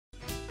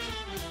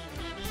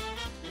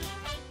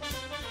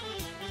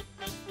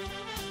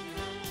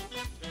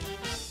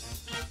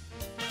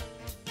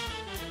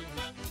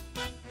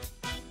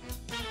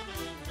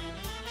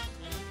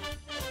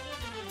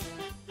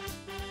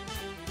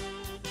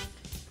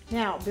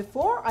Now,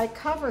 before I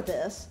cover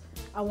this,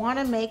 I want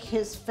to make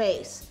his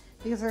face,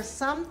 because there's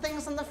some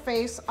things on the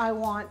face I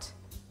want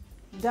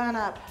done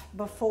up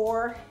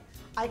before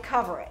I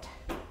cover it.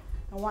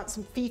 I want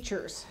some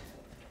features.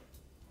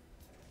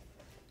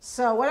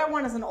 So what I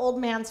want is an old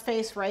man's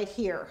face right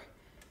here.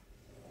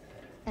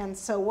 And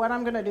so what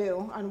I'm going to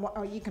do,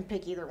 or you can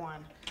pick either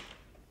one,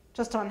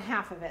 just on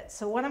half of it.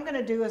 So what I'm going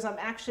to do is I'm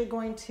actually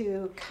going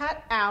to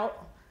cut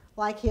out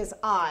like his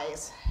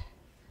eyes.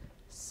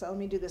 So let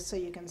me do this so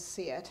you can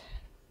see it.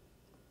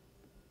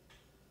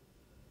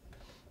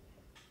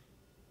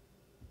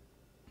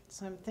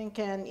 So I'm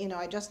thinking, you know,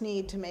 I just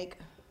need to make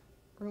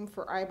room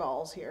for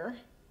eyeballs here.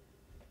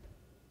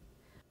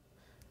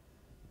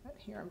 But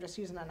here I'm just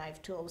using a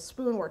knife tool. The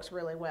spoon works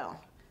really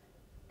well.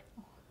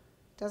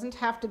 Doesn't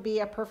have to be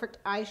a perfect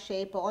eye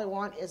shape. All I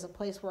want is a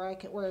place where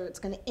where it's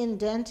going to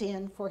indent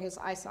in for his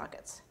eye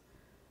sockets.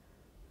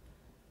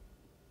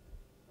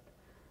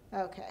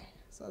 Okay,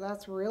 so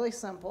that's really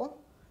simple.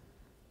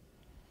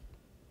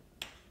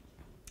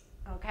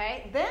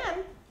 Okay,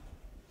 then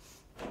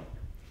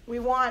we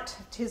want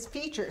his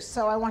features.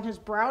 So I want his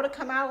brow to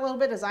come out a little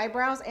bit, his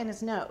eyebrows, and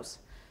his nose.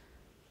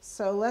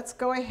 So let's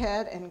go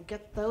ahead and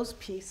get those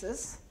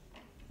pieces.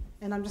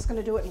 And I'm just going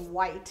to do it in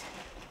white.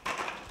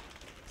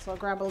 So I'll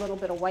grab a little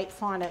bit of white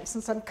fondant.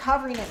 Since I'm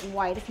covering it in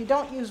white, if you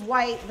don't use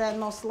white, then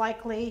most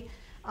likely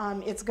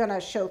it's going to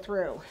show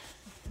through.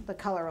 The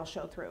color will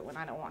show through, and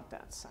I don't want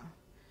that. So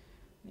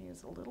I'll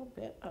use a little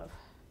bit of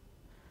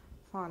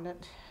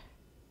fondant.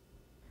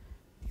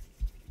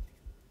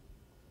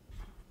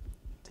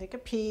 Take a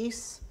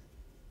piece,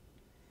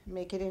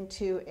 make it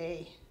into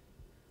a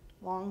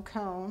long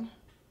cone,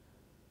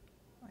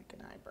 like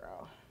an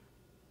eyebrow.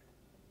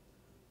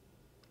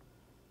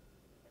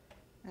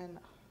 And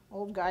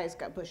old guy's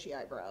got bushy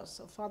eyebrows,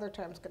 so Father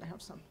Time's going to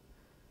have some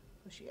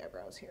bushy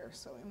eyebrows here,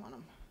 so we want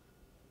them.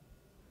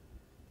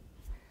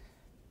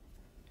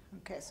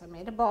 Okay, so I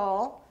made a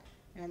ball,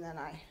 and then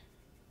I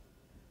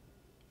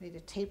made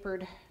a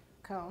tapered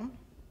cone.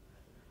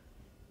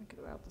 Make it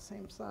about the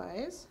same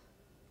size.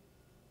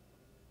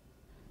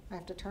 I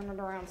have to turn it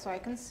around so I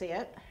can see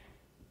it.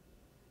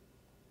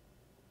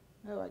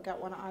 Oh, I got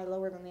one eye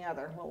lower than the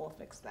other. Well, we'll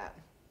fix that.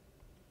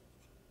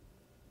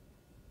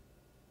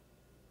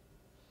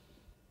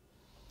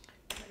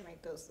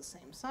 Make those the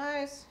same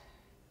size.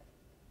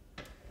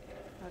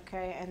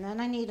 Okay, and then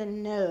I need a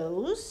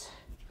nose.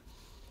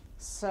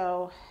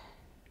 So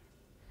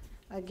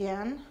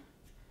again,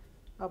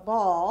 a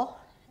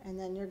ball, and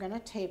then you're going to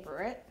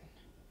taper it.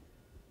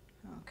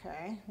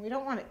 Okay, we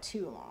don't want it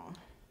too long.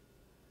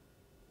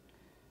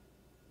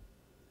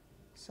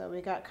 So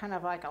we got kind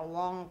of like a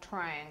long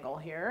triangle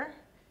here.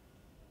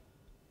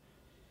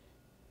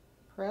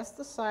 Press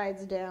the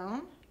sides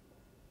down.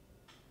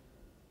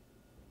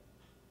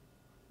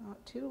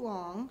 Not too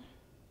long.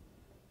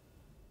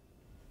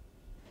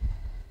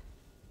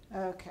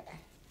 Okay,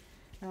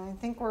 and I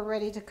think we're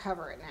ready to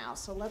cover it now.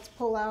 So let's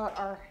pull out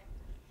our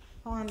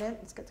fondant.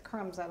 Let's get the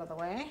crumbs out of the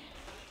way.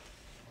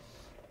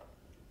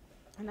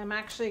 And I'm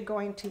actually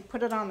going to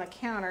put it on the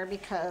counter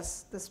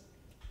because this,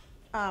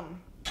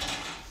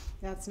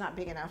 that's not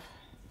big enough.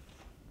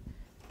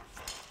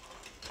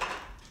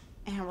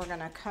 And we're going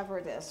to cover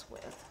this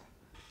with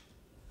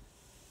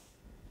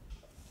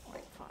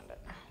white fondant.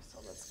 So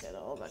let's get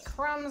all the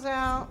crumbs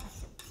out.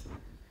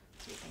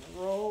 So you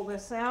can roll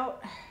this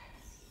out.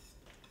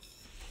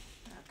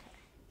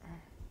 Okay.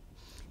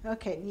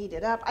 Okay, knead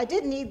it up. I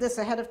did knead this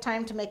ahead of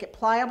time to make it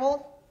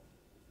pliable,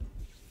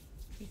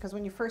 because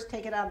when you first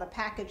take it out of the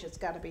package, it's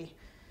got to be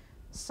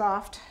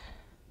soft.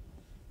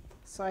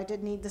 So I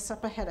did knead this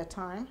up ahead of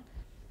time.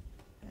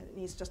 It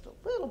needs just a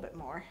little bit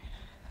more.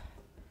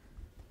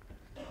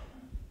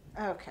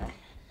 Okay.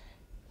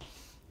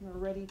 We're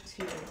ready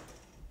to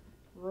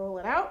roll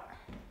it out.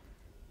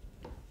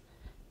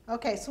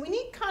 Okay, so we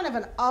need kind of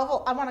an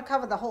oval. I want to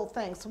cover the whole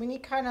thing, so we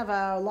need kind of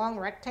a long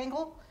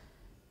rectangle.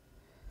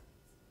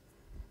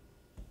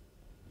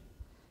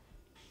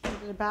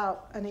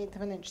 About 1/8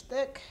 of an inch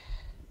thick.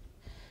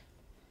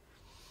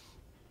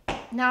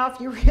 Now, if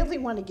you really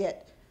want to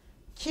get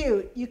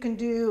cute, you can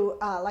do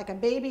like a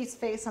baby's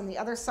face on the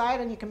other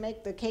side, and you can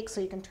make the cake so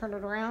you can turn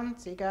it around.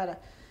 So you got a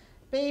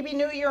baby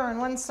New Year on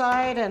one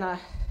side and a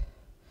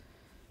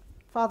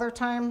Father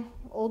Time,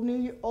 old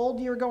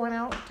year going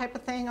out type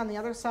of thing on the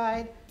other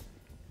side.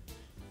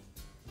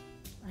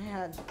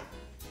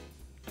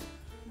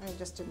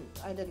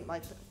 I didn't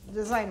like the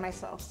design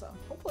myself, so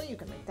hopefully you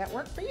can make that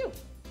work for you.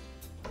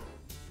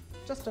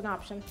 Just an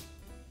option.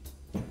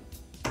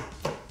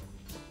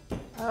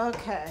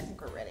 Okay, I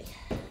think we're ready.